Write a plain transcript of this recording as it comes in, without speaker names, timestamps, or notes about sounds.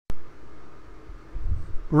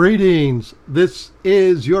Greetings. This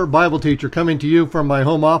is your Bible teacher coming to you from my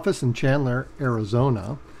home office in Chandler,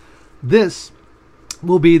 Arizona. This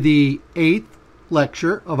will be the 8th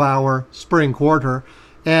lecture of our spring quarter,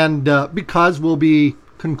 and because we'll be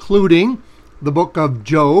concluding the book of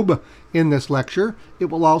Job in this lecture, it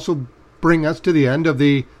will also bring us to the end of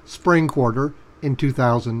the spring quarter in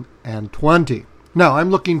 2020. Now, I'm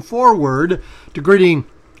looking forward to greeting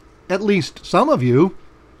at least some of you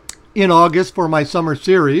in August for my summer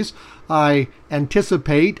series. I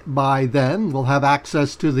anticipate by then we'll have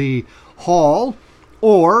access to the hall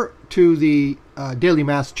or to the Daily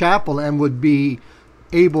Mass Chapel and would be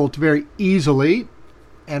able to very easily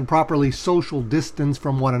and properly social distance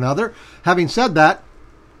from one another. Having said that,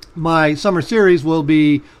 my summer series will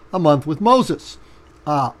be a month with Moses.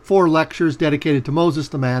 4 lectures dedicated to Moses,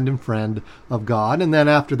 the man and friend of God. And then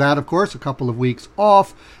after that, of course, a couple of weeks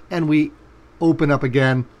off, and we open up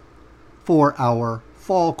again for our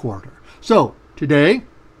fall quarter. So today,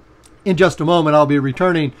 in just a moment, I'll be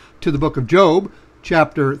returning to the book of Job,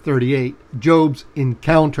 chapter 38, Job's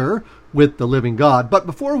encounter with the living God. But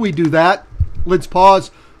before we do that, let's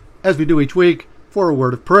pause, as we do each week, for a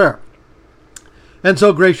word of prayer. And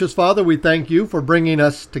so, gracious Father, we thank you for bringing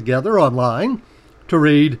us together online to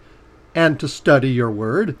read and to study your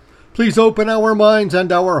word. Please open our minds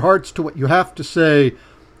and our hearts to what you have to say,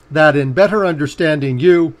 that in better understanding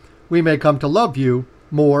you, we may come to love you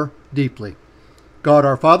more deeply. God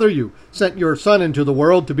our Father, you sent your Son into the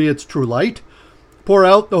world to be its true light. Pour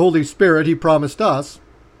out the Holy Spirit he promised us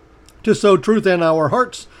to sow truth in our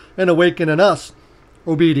hearts and awaken in us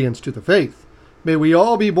obedience to the faith. May we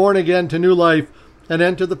all be born again to new life and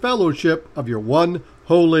enter the fellowship of your one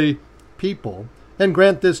holy people. And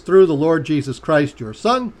grant this through the Lord Jesus Christ, your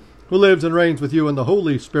Son, who lives and reigns with you in the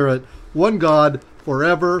Holy Spirit, one God,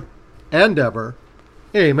 forever and ever.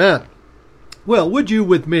 Amen. Well, would you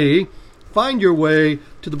with me find your way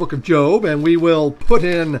to the book of Job, and we will put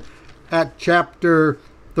in at chapter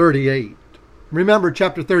 38. Remember,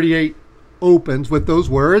 chapter 38 opens with those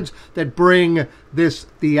words that bring this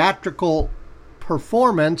theatrical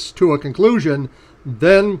performance to a conclusion.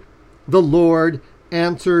 Then the Lord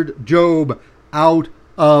answered Job out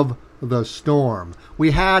of the storm.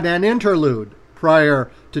 We had an interlude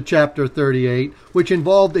prior to chapter 38, which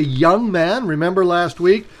involved a young man, remember last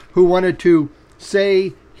week, who wanted to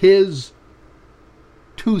say his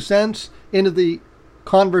 2 cents into the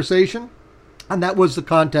conversation. And that was the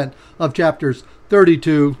content of chapters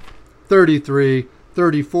 32, 33,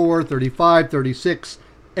 34, 35, 36,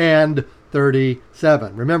 and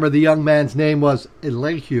 37. Remember, the young man's name was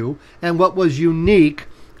Elihu, and what was unique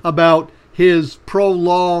about his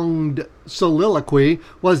prolonged soliloquy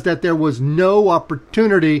was that there was no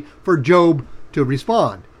opportunity for Job to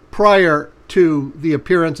respond. Prior to the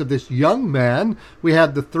appearance of this young man, we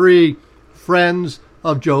had the 3 friends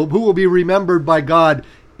of Job, who will be remembered by God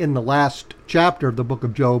in the last chapter of the book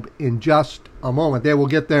of Job in just a moment. They will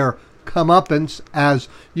get their comeuppance, as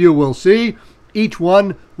you will see, each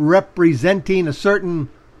one representing a certain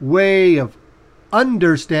way of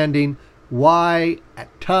understanding why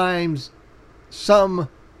at times some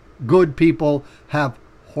good people have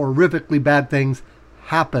horrifically bad things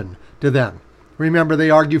happen to them. Remember, they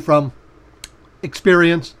argue from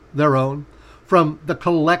experience, their own, from the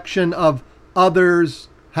collection of others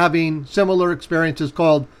having similar experiences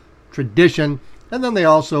called tradition, and then they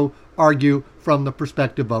also argue from the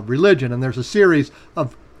perspective of religion. And there's a series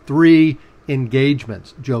of 3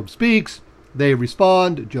 engagements. Job speaks, they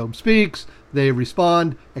respond, Job speaks, they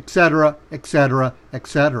respond, etc., etc.,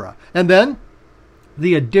 etc. And then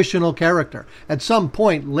the additional character at some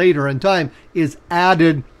point later in time is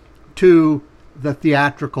added to the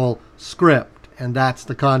theatrical script. And that's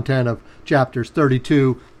the content of chapters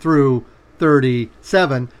 32 through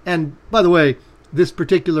 37. And by the way, this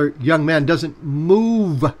particular young man doesn't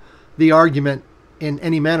move the argument in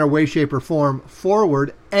any manner, way, shape, or form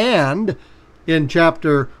forward. And in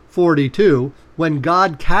chapter 42, when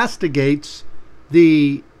God castigates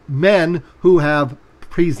the men who have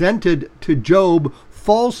presented to Job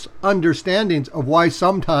false understandings of why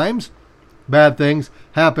sometimes bad things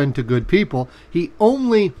happen to good people, he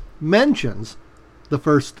only mentions the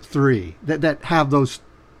first 3 that have those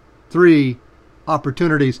 3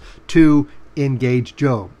 opportunities to engage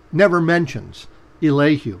Job. Never mentions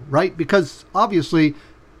Elihu, right? Because obviously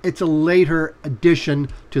it's a later addition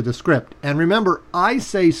to the script. And remember, I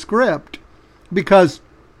say script because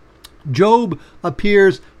Job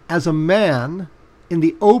appears as a man in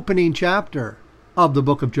the opening chapter of the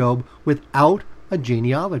book of Job without a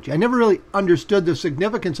genealogy. I never really understood the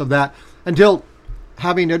significance of that until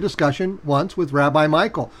having a discussion once with Rabbi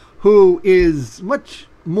Michael, who is much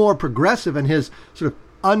more progressive in his sort of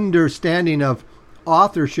understanding of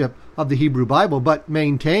authorship of the Hebrew Bible, but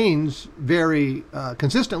maintains very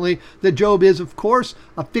consistently that Job is, of course,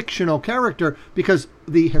 a fictional character, because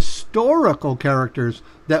the historical characters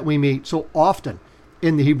that we meet so often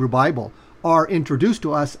in the Hebrew Bible are introduced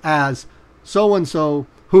to us as so-and-so,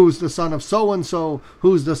 who's the son of so-and-so,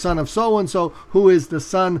 who's the son of so-and-so, who is the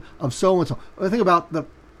son of so-and-so. I think about the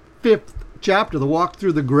 5th chapter, the walk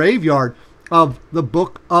through the graveyard of the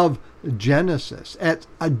book of Genesis. It's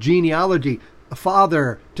a genealogy,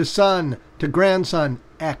 father to son to grandson,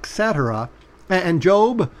 etc. And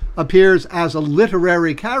Job appears as a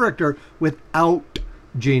literary character without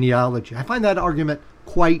genealogy. I find that argument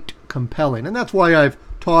quite compelling, and that's why I've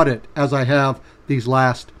taught it as I have these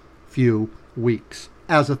last few weeks,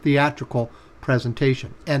 as a theatrical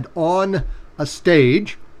presentation. And on a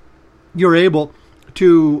stage, you're able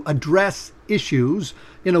to address issues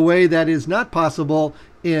in a way that is not possible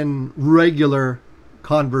in regular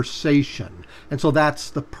conversation. And so that's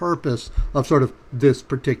the purpose of sort of this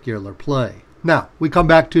particular play. Now, we come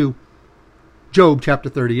back to Job chapter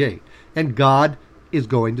 38, and God is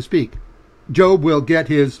going to speak. Job will get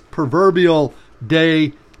his proverbial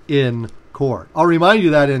day in court. I'll remind you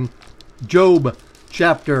that in Job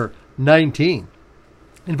chapter 19,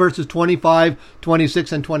 in verses 25,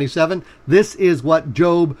 26, and 27, this is what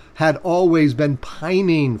Job had always been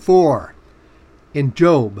pining for. In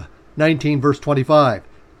Job 19, verse 25,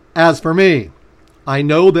 "As for me, I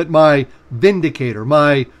know that my vindicator,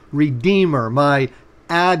 my redeemer, my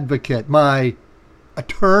advocate, my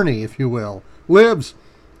attorney, if you will, lives,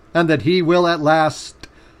 and that he will at last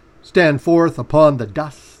stand forth upon the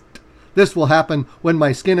dust. This will happen when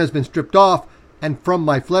my skin has been stripped off, and from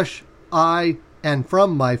my flesh I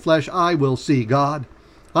will see God.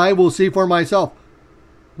 I will see for myself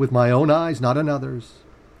with my own eyes, not another's.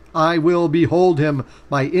 I will behold him.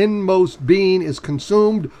 My inmost being is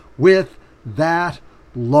consumed with that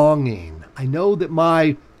longing. I know that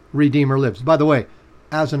my Redeemer lives." By the way,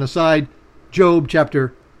 as an aside, Job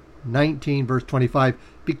chapter 19, verse 25,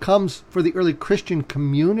 becomes for the early Christian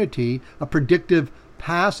community a predictive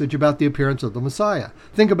passage about the appearance of the Messiah.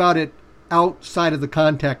 Think about it outside of the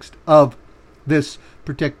context of this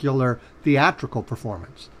particular theatrical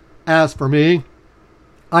performance. "As for me,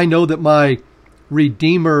 I know that my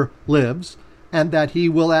Redeemer lives, and that he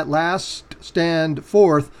will at last stand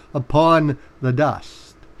forth upon the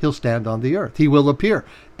dust." He'll stand on the earth. He will appear.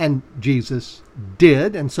 And Jesus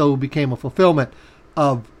did, and so became a fulfillment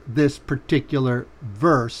of this particular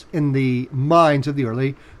verse in the minds of the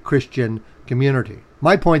early Christian community.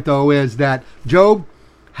 My point, though, is that Job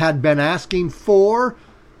had been asking for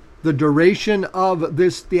the duration of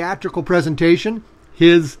this theatrical presentation,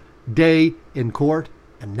 his day in court,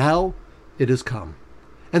 and now it has come.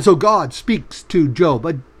 And so God speaks to Job,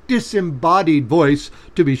 a disembodied voice,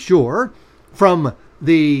 to be sure, from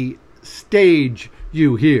the stage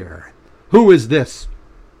you hear. "Who is this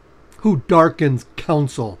who darkens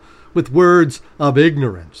counsel with words of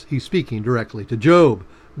ignorance?" He's speaking directly to Job.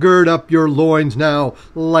 "Gird up your loins now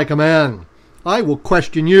like a man. I will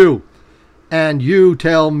question you, and you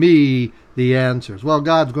tell me the answers." Well,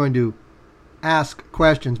 God's going to ask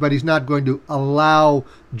questions, but he's not going to allow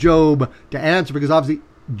Job to answer, because obviously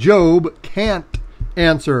Job can't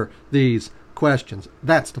answer these questions.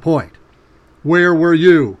 That's the point. "Where were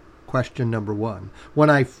you?" Question number 1. "When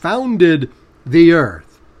I founded the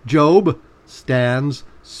earth." Job stands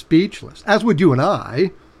speechless, as would you and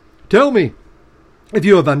I. "Tell me, if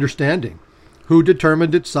you have understanding, who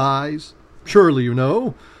determined its size? Surely you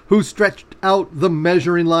know. Who stretched out the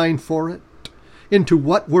measuring line for it? Into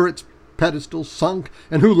what were its pedestals sunk,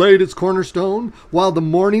 and who laid its cornerstone? While the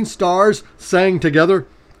morning stars sang together,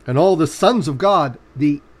 and all the sons of God,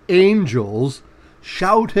 the angels,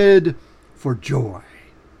 shouted for joy.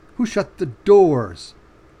 Who shut the doors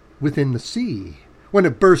within the sea, when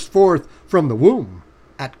it burst forth from the womb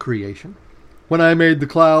at creation? When I made the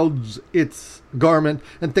clouds its garment,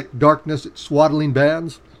 and thick darkness its swaddling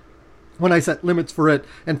bands? When I set limits for it,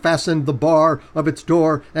 and fastened the bar of its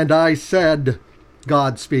door, and I said,"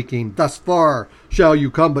 God speaking, "thus far shall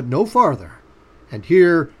you come, but no farther, and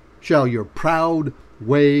here shall your proud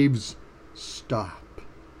waves stop."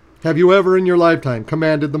 Have you ever in your lifetime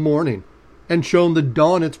commanded the morning, and shown the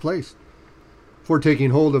dawn its place, for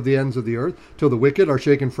taking hold of the ends of the earth, till the wicked are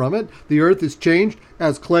shaken from it? The earth is changed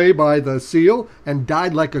as clay by the seal, and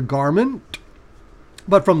dyed like a garment.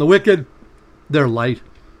 But from the wicked their light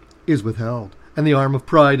is withheld, and the arm of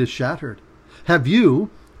pride is shattered. Have you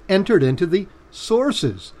entered into the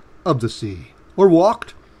sources of the sea, or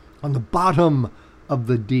walked on the bottom of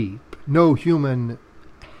the deep? No human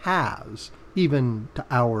has even to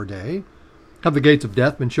our day? Have the gates of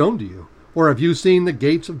death been shown to you? Or have you seen the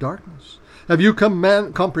gates of darkness? Have you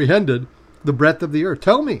comprehended the breadth of the earth?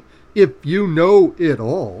 Tell me, if you know it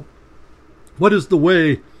all, what is the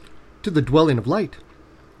way to the dwelling of light?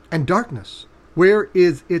 And darkness, where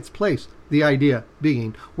is its place? The idea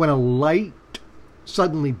being, when a light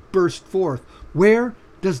suddenly bursts forth, where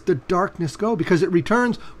does the darkness go? Because it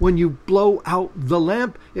returns when you blow out the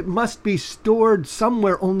lamp. It must be stored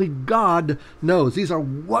somewhere only God knows. These are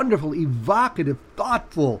wonderful, evocative,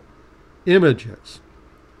 thoughtful images.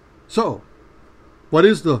 So, what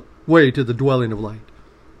is the way to the dwelling of light?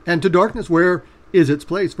 And to darkness, where is its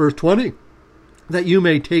place? Verse 20, that you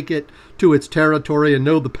may take it to its territory and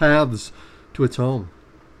know the paths to its home.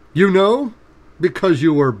 You know, because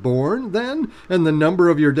you were born then, and the number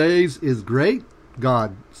of your days is great.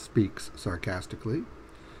 God speaks sarcastically.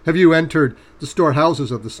 Have you entered the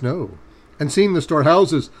storehouses of the snow, and seen the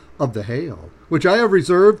storehouses of the hail, which I have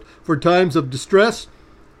reserved for times of distress,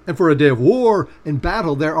 and for a day of war and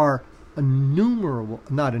battle? There are there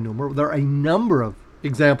are a number of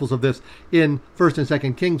examples of this in 1st and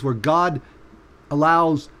 2nd Kings, where God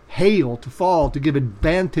allows hail to fall to give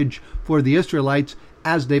advantage for the Israelites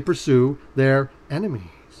as they pursue their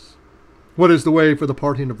enemies. What is the way for the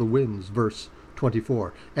parting of the winds? Verse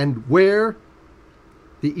 24. And where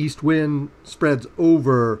the east wind spreads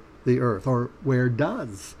over the earth, or where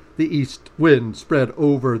does the east wind spread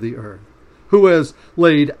over the earth? Who has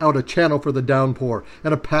laid out a channel for the downpour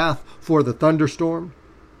and a path for the thunderstorm,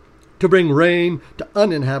 to bring rain to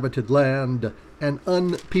uninhabited land and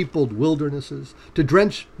unpeopled wildernesses, to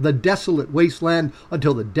drench the desolate wasteland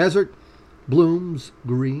until the desert blooms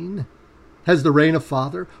green? Has the rain a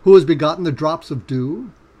father who has begotten the drops of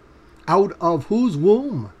dew? Out of whose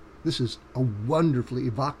womb, this is a wonderfully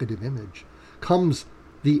evocative image, comes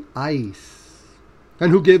the ice?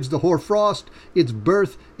 And who gives the hoarfrost its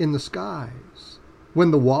birth in the skies, when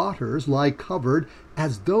the waters lie covered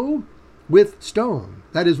as though with stone,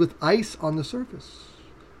 that is, with ice on the surface,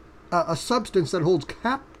 a substance that holds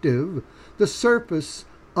captive the surface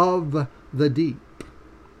of the deep?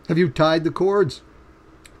 Have you tied the cords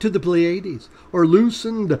to the Pleiades, or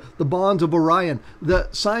loosened the bonds of Orion, the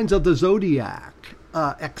signs of the zodiac,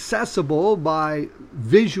 accessible by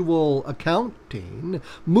visual accounting,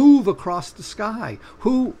 move across the sky?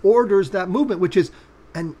 Who orders that movement, which is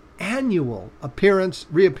an annual appearance,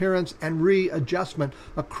 reappearance, and readjustment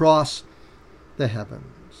across the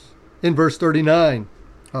heavens? In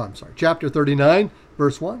chapter 39,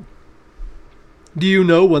 verse 1. Do you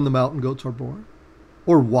know when the mountain goats are born,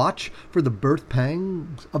 or watch for the birth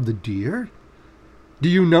pangs of the deer? Do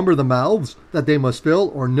you number the mouths that they must fill,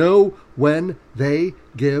 or know when they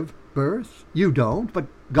give birth? You don't, but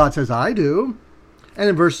God says, I do. And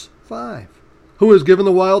in verse 5, who has given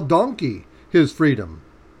the wild donkey his freedom,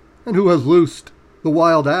 and who has loosed the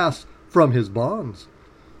wild ass from his bonds?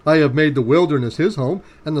 I have made the wilderness his home,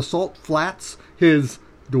 and the salt flats his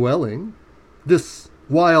dwelling. This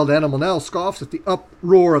wild animal now scoffs at the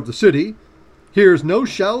uproar of the city, hears no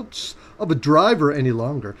shouts of a driver any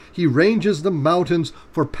longer. He ranges the mountains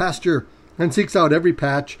for pasture and seeks out every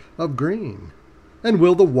patch of green. And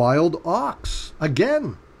will the wild ox,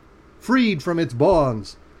 again freed from its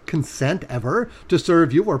bonds, consent ever to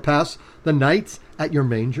serve you or pass the nights at your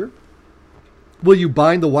manger? Will you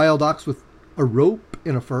bind the wild ox with a rope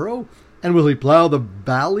in a furrow? And will he plow the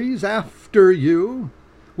valleys after you?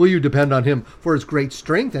 Will you depend on him for his great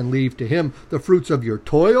strength and leave to him the fruits of your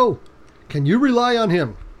toil? Can you rely on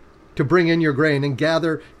him to bring in your grain and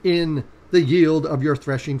gather in the yield of your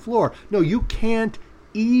threshing floor? No, you can't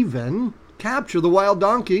even capture the wild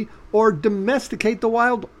donkey or domesticate the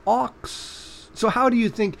wild ox. So how do you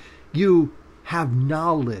think you have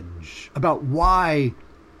knowledge about why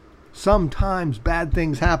sometimes bad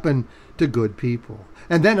things happen to good people?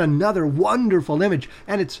 And then another wonderful image,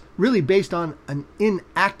 and it's really based on an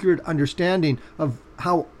inaccurate understanding of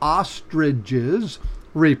how ostriches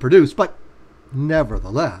reproduce, but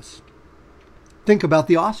nevertheless, think about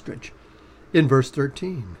the ostrich. In verse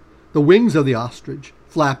 13, the wings of the ostrich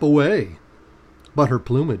flap away, but her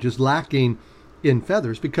plumage is lacking in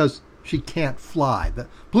feathers because she can't fly. The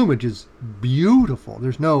plumage is beautiful.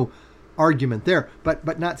 There's no argument there,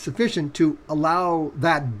 but not sufficient to allow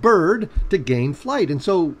that bird to gain flight. And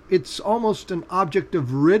so it's almost an object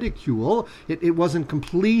of ridicule. It wasn't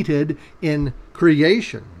completed in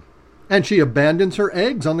creation. And she abandons her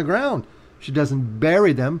eggs on the ground. She doesn't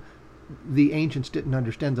bury them. The ancients didn't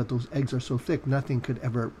understand that those eggs are so thick, nothing could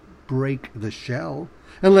ever break the shell,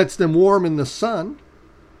 and lets them warm in the sun.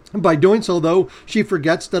 And by doing so, though, she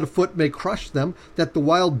forgets that a foot may crush them, that the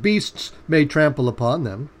wild beasts may trample upon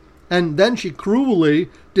them. And then she cruelly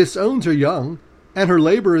disowns her young, and her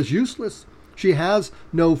labor is useless. She has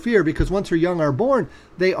no fear, because once her young are born,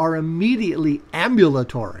 they are immediately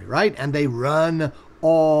ambulatory, right? And they run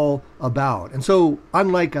all about. And so,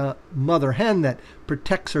 unlike a mother hen that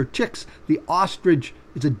protects her chicks, the ostrich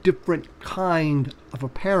is a different kind of a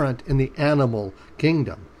parent in the animal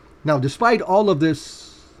kingdom. Now, despite all of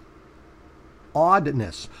this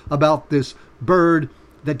oddness about this bird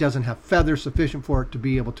that doesn't have feathers sufficient for it to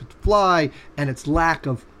be able to fly, and its lack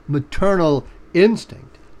of maternal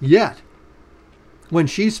instinct, yet when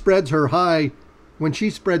she spreads her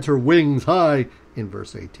wings high in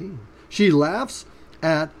verse 18, she laughs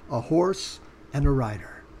at a horse and a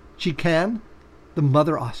rider. She can, the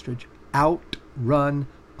mother ostrich, outrun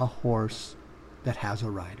a horse that has a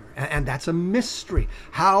rider. And that's a mystery.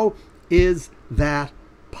 How is that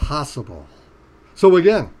possible? So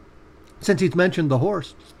again, since he's mentioned the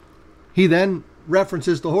horse, he then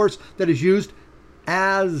references the horse that is used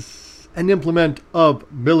as an implement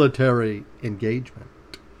of military engagement.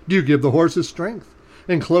 Do you give the horse his strength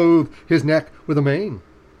and clothe his neck with a mane?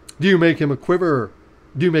 Do you make him quiver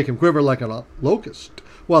like a locust,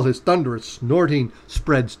 while his thunderous snorting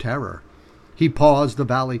spreads terror? He paws the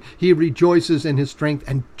valley. He rejoices in his strength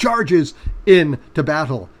and charges into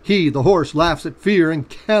battle. He, the horse, laughs at fear and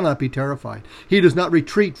cannot be terrified. He does not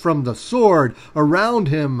retreat from the sword. Around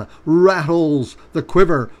him rattles the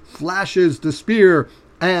quiver, flashes the spear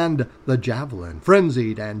and the javelin.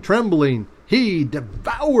 Frenzied and trembling, he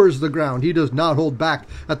devours the ground. He does not hold back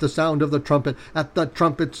at the sound of the trumpet. At the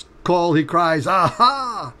trumpet's call he cries,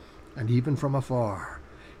 "Aha!" And even from afar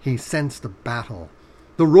he scents the battle,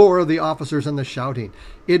 the roar of the officers and the shouting.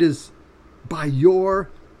 Is it by your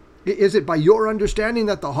understanding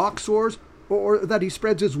that the hawk soars, or that he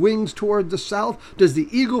spreads his wings toward the south? Does the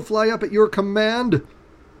eagle fly up at your command,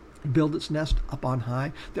 build its nest up on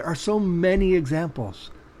high? There are so many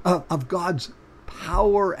examples of God's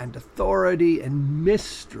power and authority and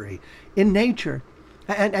mystery in nature,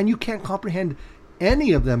 and you can't comprehend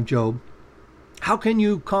any of them, Job. How can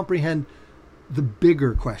you comprehend the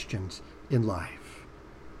bigger questions in life?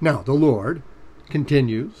 Now, the Lord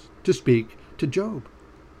continues to speak to Job.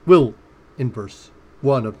 Will, in verse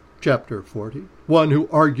 1 of chapter 40, one who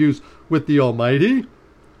argues with the Almighty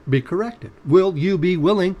be corrected? Will you be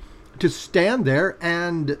willing to stand there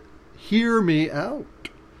and hear me out?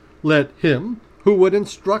 Let him who would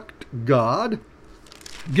instruct God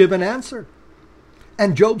give an answer.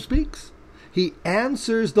 And Job speaks. He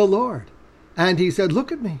answers the Lord. And he said,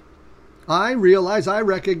 "Look at me. I realize, I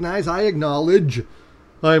recognize, I acknowledge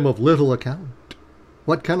I am of little account.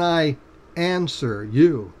 What can I answer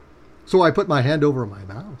you? So I put my hand over my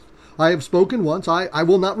mouth. I have spoken once. I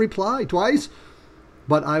will not reply twice,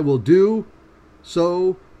 but I will do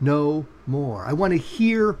so no more." I want to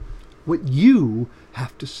hear what you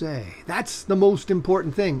have to say. That's the most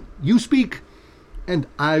important thing. You speak, and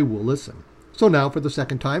I will listen. So now for the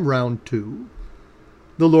second time, round 2.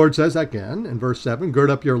 The Lord says again in verse 7,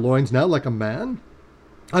 "Gird up your loins now like a man.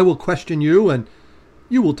 I will question you, and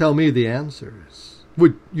you will tell me the answers.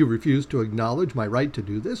 Would you refuse to acknowledge my right to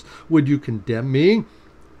do this? Would you condemn me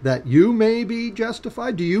that you may be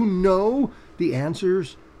justified? Do you know the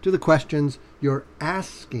answers to the questions you're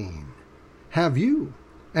asking? Have you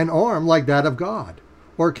an arm like that of God?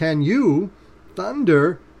 Or can you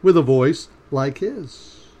thunder with a voice like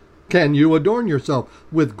his? Can you adorn yourself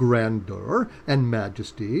with grandeur and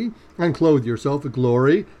majesty, and clothe yourself with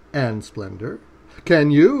glory and splendor? Can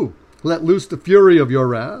you let loose the fury of your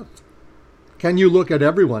wrath? Can you look at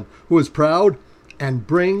everyone who is proud and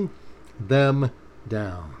bring them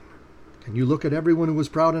down? Can you look at everyone who is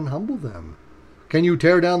proud and humble them? Can you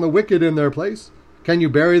tear down the wicked in their place? Can you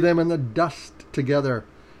bury them in the dust together?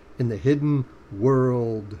 In the hidden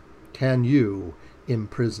world, can you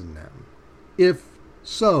imprison them? If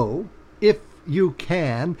so, if you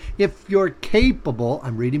can, if you're capable,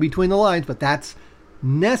 I'm reading between the lines, but that's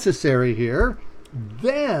necessary here,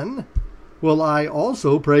 then will I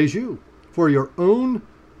also praise you, for your own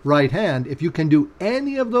right hand, if you can do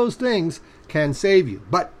any of those things, can save you.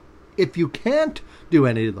 But if you can't do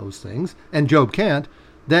any of those things, and Job can't,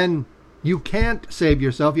 then you can't save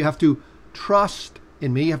yourself. You have to trust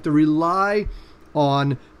in me. You have to rely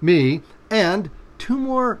on me. And 2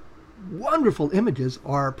 more wonderful images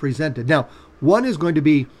are presented. Now, one is going to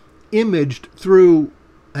be imaged through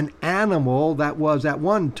an animal that was at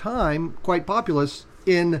one time quite populous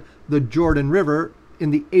in the Jordan River in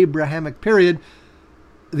the Abrahamic period.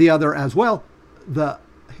 The other as well, the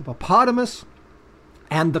hippopotamus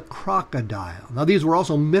and the crocodile. Now, these were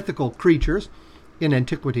also mythical creatures in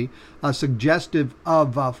antiquity, suggestive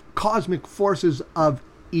of cosmic forces of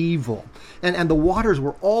evil. And the waters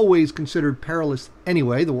were always considered perilous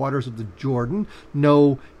anyway. The waters of the Jordan,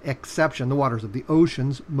 no exception. The waters of the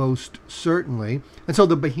oceans, most certainly. And so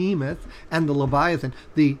the behemoth and the leviathan,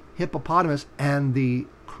 the hippopotamus and the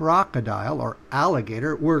crocodile or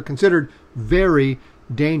alligator were considered very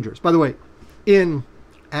dangerous. By the way, in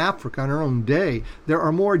Africa in our own day, there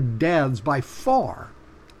are more deaths by far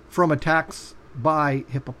from attacks by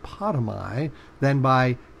hippopotami than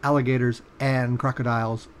by alligators and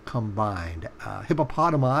crocodiles combined.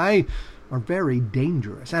 Hippopotami are very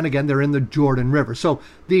dangerous. And again, they're in the Jordan River. So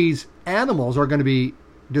these animals are going to be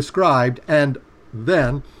described and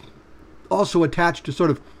then also attached to sort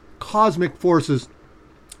of cosmic forces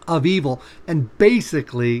of evil. And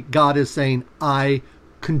basically, God is saying, I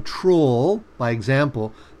control, by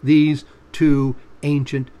example, these two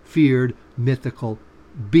ancient, feared, mythical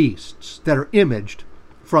beasts that are imaged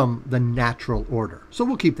from the natural order. So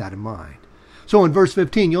we'll keep that in mind. So in verse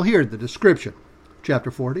 15, you'll hear the description.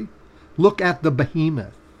 Chapter 40, look at the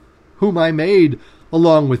behemoth, whom I made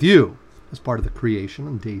along with you, as part of the creation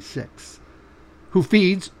on day 6, who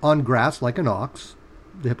feeds on grass like an ox,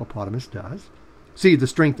 the hippopotamus does. See the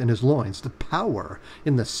strength in his loins, the power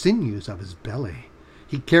in the sinews of his belly.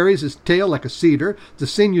 He carries his tail like a cedar, the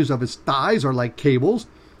sinews of his thighs are like cables,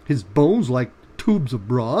 his bones like tubes of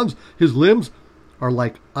bronze, his limbs are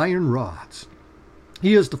like iron rods.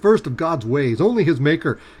 He is the first of God's ways. Only his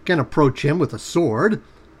maker can approach him with a sword.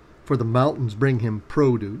 For the mountains bring him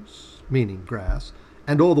produce, meaning grass,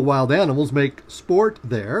 and all the wild animals make sport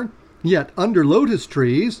there. Yet under lotus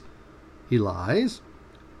trees he lies,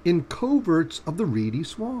 in coverts of the reedy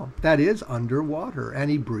swamp, that is, under water. And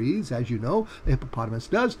he breathes, as you know, the hippopotamus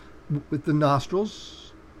does, with the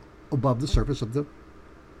nostrils above the surface of the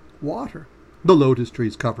water. The lotus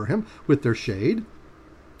trees cover him with their shade.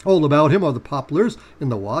 All about him are the poplars in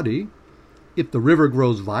the wadi. If the river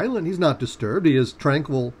grows violent, he's not disturbed. He is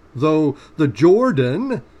tranquil, though the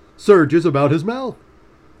Jordan surges about his mouth.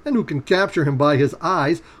 And who can capture him by his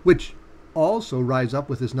eyes, which also rise up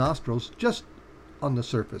with his nostrils just on the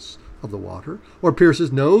surface of the water, or pierce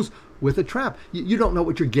his nose with a trap? You don't know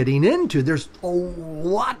what you're getting into. There's a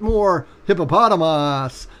lot more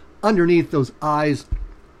hippopotamus underneath those eyes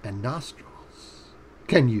and nostrils.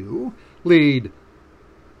 Can you lead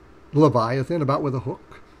Leviathan about with a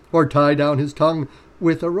hook, or tie down his tongue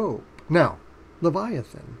with a rope? Now,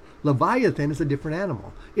 Leviathan is a different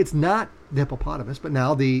animal. It's not the hippopotamus, but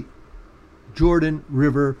now the Jordan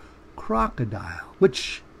River crocodile,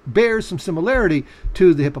 which bears some similarity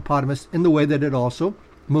to the hippopotamus in the way that it also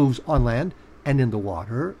moves on land and in the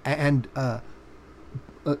water, and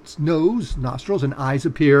its nose, nostrils, and eyes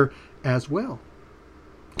appear as well.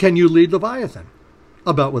 Can you lead Leviathan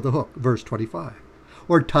about with a hook? Verse 25.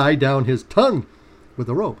 Or tie down his tongue with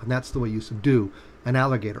a rope. And that's the way you subdue an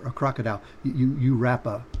alligator, a crocodile. You wrap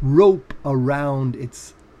a rope around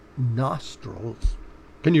its nostrils.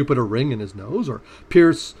 Can you put a ring in his nose or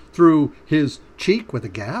pierce through his cheek with a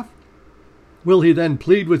gaff? Will he then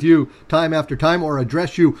plead with you time after time, or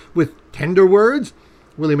address you with tender words?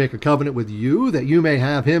 Will he make a covenant with you that you may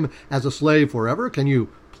have him as a slave forever? Can you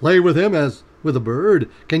play with him as with a bird?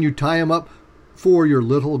 Can you tie him up for your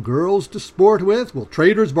little girls to sport with? Will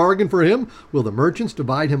traders bargain for him? Will the merchants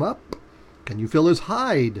divide him up? Can you fill his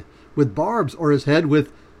hide with barbs, or his head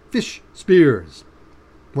with fish spears?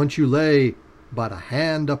 Once you lay but a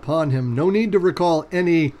hand upon him, no need to recall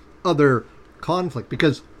any other conflict,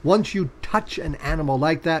 because once you touch an animal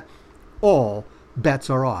like that, all bets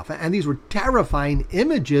are off. And these were terrifying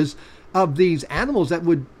images of these animals that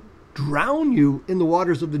would drown you in the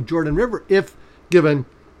waters of the Jordan River if given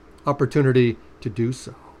opportunity to do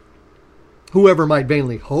so. Whoever might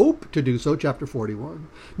vainly hope to do so, chapter 41,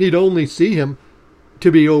 need only see him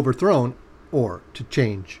to be overthrown or to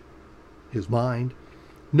change his mind.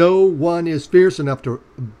 No one is fierce enough to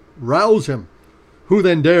rouse him. Who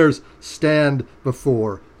then dares stand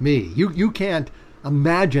before me? You can't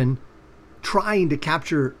imagine trying to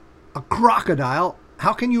capture a crocodile.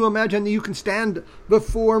 How can you imagine that you can stand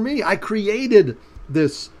before me? I created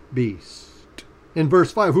this beast. In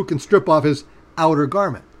verse 5, who can strip off his outer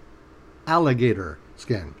garment, alligator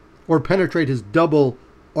skin, or penetrate his double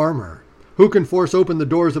armor? Who can force open the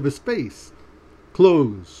doors of his face,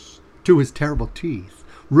 close to his terrible teeth?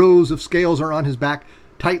 Rows of scales are on his back,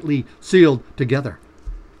 tightly sealed together.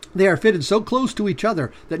 They are fitted so close to each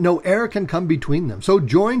other that no air can come between them, so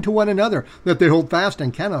joined to one another that they hold fast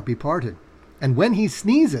and cannot be parted. And when he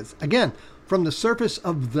sneezes, again, from the surface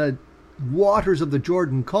of the waters of the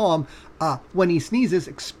Jordan calm, when he sneezes,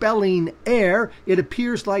 expelling air, it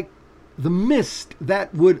appears like the mist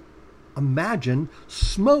that would imagine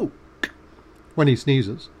smoke. When he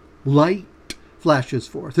sneezes, light flashes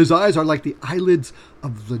forth. His eyes are like the eyelids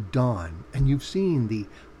of the dawn. And you've seen the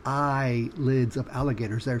eyelids of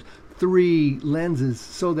alligators. There's 3 lenses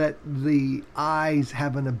so that the eyes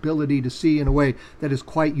have an ability to see in a way that is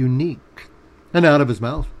quite unique. And out of his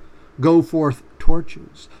mouth go forth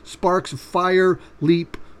torches. Sparks of fire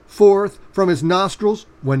leap forth from his nostrils.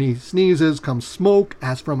 When he sneezes comes smoke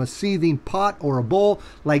as from a seething pot or a bowl,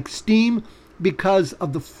 like steam, because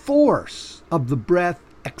of the force of the breath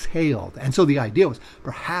exhaled. And so the idea was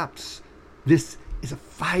perhaps this is a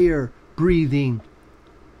fire-breathing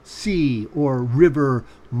sea or river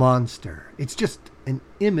monster. It's just an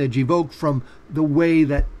image evoked from the way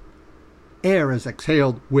that air is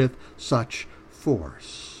exhaled with such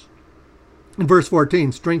force. In verse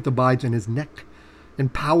 14, strength abides in his neck,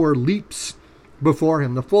 and power leaps before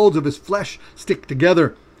him. The folds of his flesh stick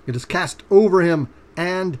together. It is cast over him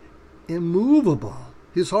and immovable.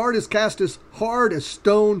 His heart is cast as hard as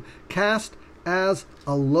stone, cast as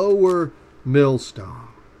a lower millstone.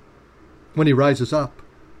 When he rises up,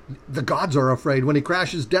 the gods are afraid. When he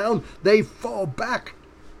crashes down, they fall back.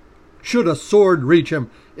 Should a sword reach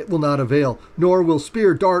him, it will not avail, nor will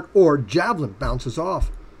spear, dart, or javelin bounces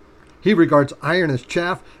off. He regards iron as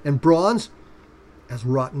chaff and bronze as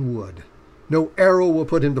rotten wood. No arrow will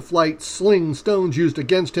put him to flight. Sling stones used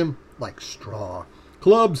against him like straw.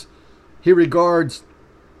 Clubs he regards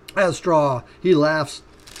as straw. He laughs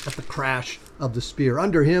at the crash of the spear.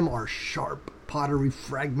 Under him are sharp pottery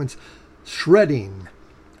fragments, shredding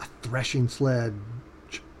a threshing sledge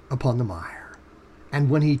upon the mire. And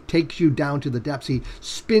when he takes you down to the depths, he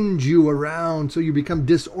spins you around so you become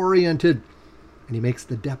disoriented. And he makes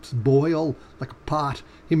the depths boil like a pot.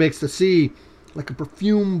 He makes the sea like a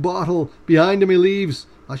perfume bottle. Behind him he leaves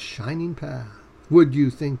a shining path. Would you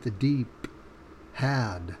think the deep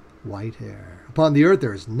had white hair? Upon the earth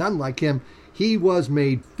there is none like him. He was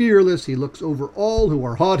made fearless. He looks over all who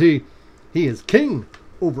are haughty. He is king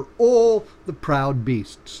over all the proud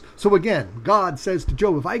beasts. So again, God says to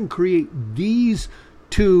Job, if I can create these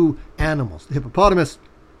 2 animals, the hippopotamus,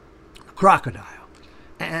 the crocodile,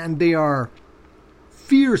 and they are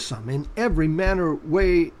fearsome in every manner,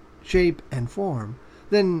 way, shape, and form,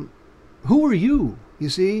 then who are you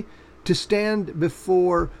see, to stand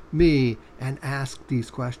before me and ask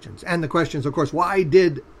these questions? And the questions, of course, why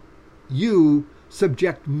did you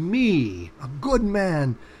subject me, a good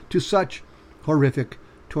man, to such horrific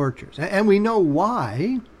tortures? And we know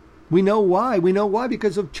why. We know why. We know why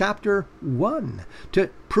because of chapter 1. To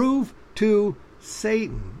prove to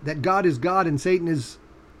Satan that God is God and Satan is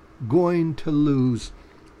going to lose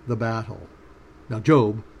the battle. Now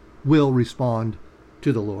Job will respond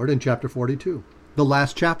to the Lord in chapter 42, the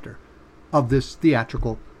last chapter of this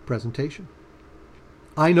theatrical presentation.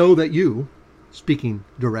 I know that you, speaking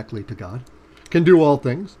directly to God, can do all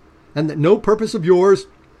things, and that no purpose of yours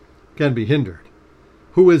can be hindered.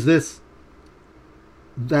 Who is this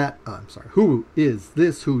who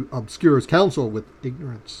obscures counsel with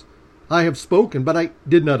ignorance? I have spoken, but I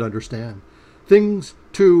did not understand. Things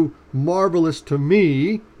too marvelous to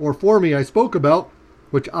me, or for me, I spoke about,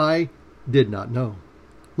 which I did not know.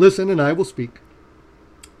 Listen, and I will speak.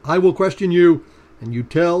 I will question you, and you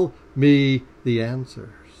tell me the answers.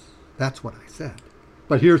 That's what I said.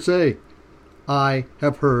 But here say, I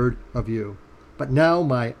have heard of you, but now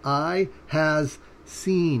my eye has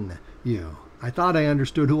seen you. I thought I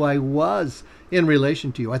understood who I was in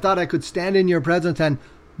relation to you. I thought I could stand in your presence and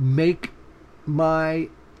make my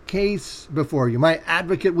case before you. My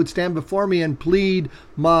advocate would stand before me and plead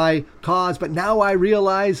my cause. But now I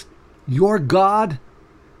realize you're God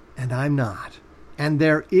and I'm not. And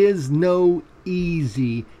there is no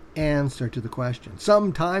easy answer to the question.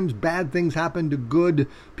 Sometimes bad things happen to good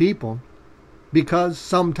people because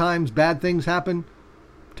sometimes bad things happen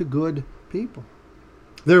to good people.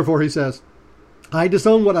 Therefore, he says, I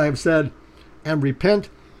disown what I have said and repent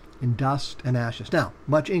in dust and ashes. Now,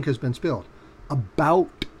 much ink has been spilled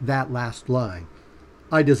about that last line.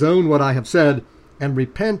 I disown what I have said and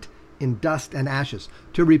repent in dust and ashes.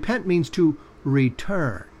 To repent means to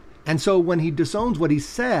return. And so when he disowns what he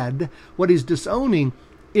said, what he's disowning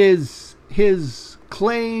is his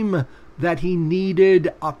claim that he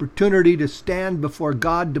needed opportunity to stand before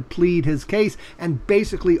God to plead his case and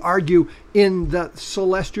basically argue in the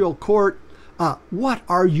celestial court, what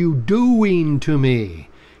are you doing to me?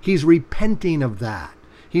 He's repenting of that.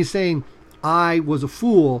 He's saying, I was a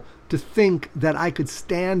fool to think that I could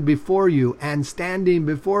stand before you, and standing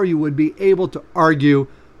before you would be able to argue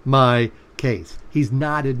my case. He's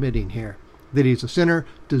not admitting here that he's a sinner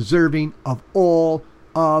deserving of all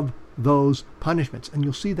of those punishments. And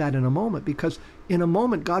you'll see that in a moment, because in a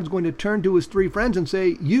moment, God's going to turn to his three friends and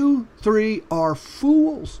say, you three are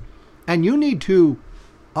fools, and you need to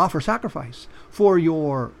offer sacrifice for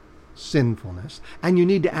your sinfulness, and you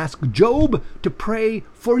need to ask Job to pray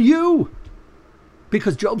for you,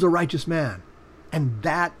 because Job's a righteous man, and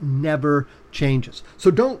that never changes.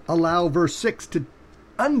 So don't allow verse 6 to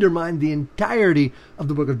undermine the entirety of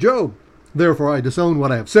the book of Job. Therefore I disown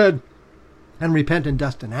what I have said, and repent in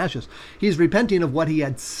dust and ashes. He's repenting of what he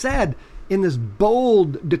had said in this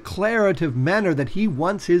bold, declarative manner that he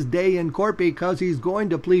wants his day in court because he's going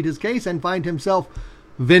to plead his case and find himself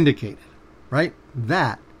vindicated, right?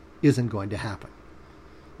 That isn't going to happen.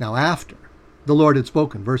 Now, after the Lord had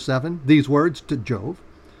spoken, verse 7, these words to Job,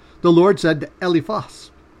 the Lord said to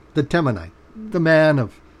Eliphaz, the Temanite, the man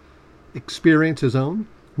of experience his own,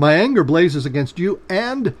 my anger blazes against you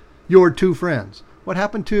and your two friends. What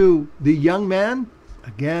happened to the young man?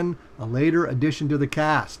 Again, a later addition to the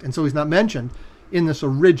cast. And so he's not mentioned in this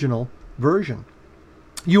original version.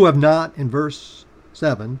 You have not, in verse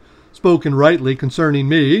 7, spoken rightly concerning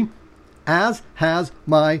me, as has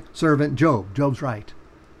my servant Job. Job's right.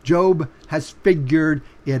 Job has figured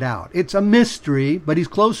it out. It's a mystery, but he's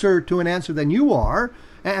closer to an answer than you are.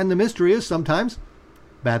 And the mystery is sometimes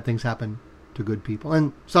bad things happen to good people,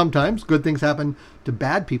 and sometimes good things happen to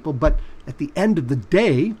bad people. But at the end of the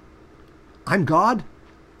day, I'm God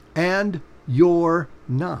and you're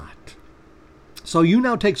not. So you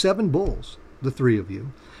now take 7 bulls, the 3 of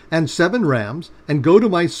you, and 7 rams, and go to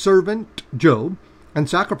my servant Job, and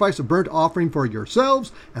sacrifice a burnt offering for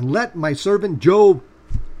yourselves, and let my servant Job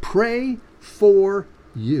pray for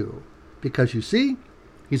you. Because you see,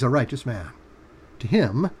 he's a righteous man. To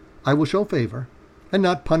him I will show favor, and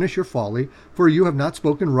not punish your folly, for you have not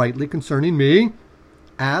spoken rightly concerning me,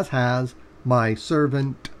 as has my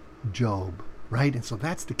servant Job. Right? And so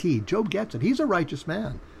that's the key. Job gets it. He's a righteous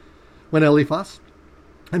man. When Eliphaz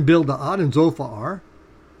and Bildad and Zophar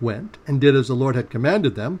went and did as the Lord had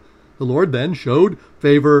commanded them, the Lord then showed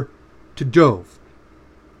favor to Job.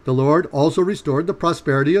 The Lord also restored the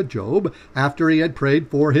prosperity of Job after he had prayed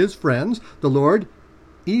for his friends. The Lord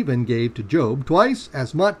even gave to Job twice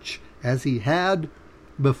as much as he had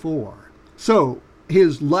before. So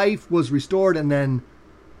his life was restored and then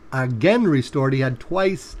again restored. He had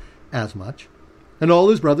twice as much. And all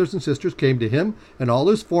his brothers and sisters came to him, and all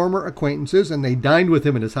his former acquaintances, and they dined with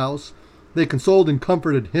him in his house. They consoled and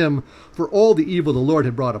comforted him for all the evil the Lord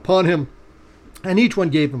had brought upon him. And each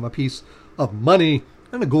one gave him a piece of money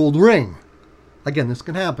and a gold ring. Again, this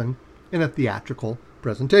can happen in a theatrical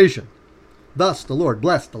presentation. Thus the Lord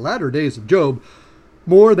blessed the latter days of Job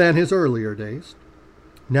more than his earlier days.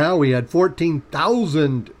 Now he had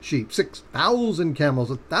 14,000 sheep, 6,000 camels,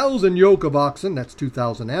 1,000 yoke of oxen, that's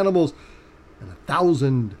 2,000 animals, and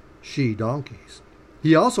 1,000 she-donkeys.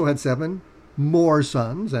 He also had 7 more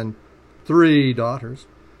sons and 3 daughters.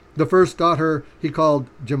 The first daughter he called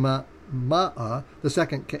Jema'ah, the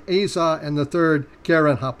second Ke'asah, and the third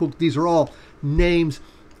Karen Hapuk. These are all names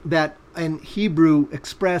that in Hebrew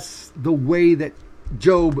express the way that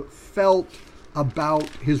Job felt about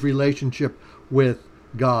his relationship with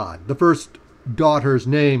God. The first daughter's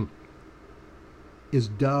name is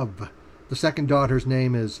Dove. The second daughter's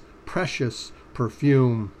name is Precious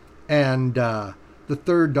Perfume. And the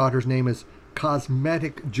third daughter's name is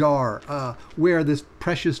Cosmetic Jar, where this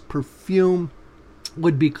precious perfume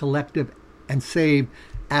would be collected and saved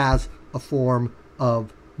as a form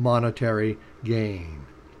of monetary gain.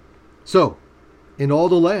 So, in all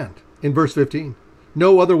the land, in verse 15,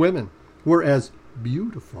 no other women were as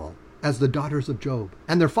beautiful as the daughters of Job.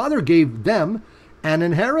 And their father gave them an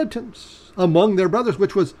inheritance among their brothers,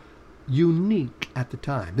 which was unique at the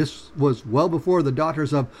time. This was well before the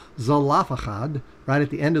daughters of Zelophehad, right at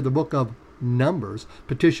the end of the book of Numbers,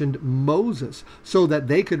 petitioned Moses so that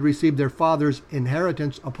they could receive their father's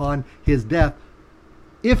inheritance upon his death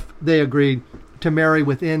if they agreed to marry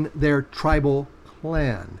within their tribal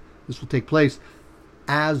clan. This will take place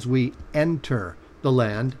as we enter the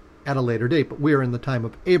land at a later date, but we are in the time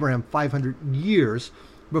of Abraham, 500 years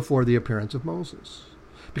before the appearance of Moses.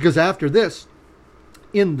 Because after this,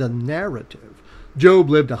 in the narrative, Job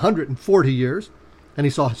lived 140 years, and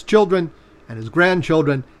he saw his children and his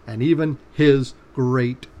grandchildren and even his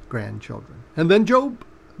great-grandchildren. And then Job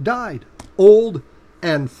died, old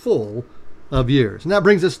and full of years. And that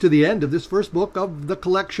brings us to the end of this first book of the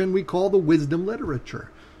collection we call the wisdom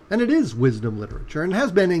literature. And it is wisdom literature, and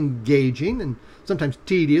has been engaging and sometimes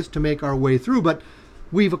tedious to make our way through, but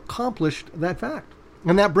we've accomplished that fact.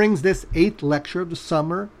 And that brings this 8th lecture of the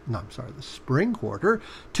the spring quarter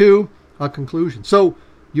to a conclusion. So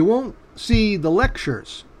you won't see the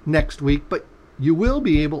lectures next week, but you will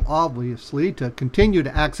be able, obviously, to continue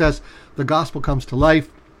to access The Gospel Comes to Life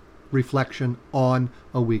reflection on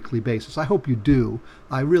a weekly basis. I hope you do.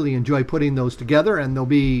 I really enjoy putting those together, and they'll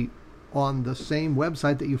be on the same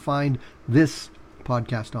website that you find this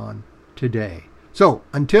podcast on today. So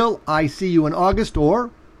until I see you in August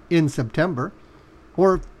or in September,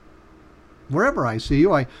 or wherever I see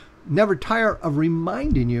you, I never tire of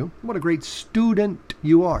reminding you what a great student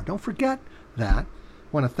you are. Don't forget that. I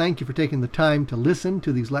want to thank you for taking the time to listen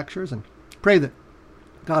to these lectures, and pray that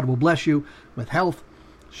God will bless you with health,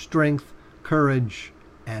 strength, courage,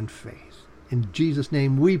 and faith. In Jesus'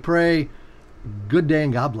 name we pray. Good day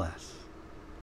and God bless.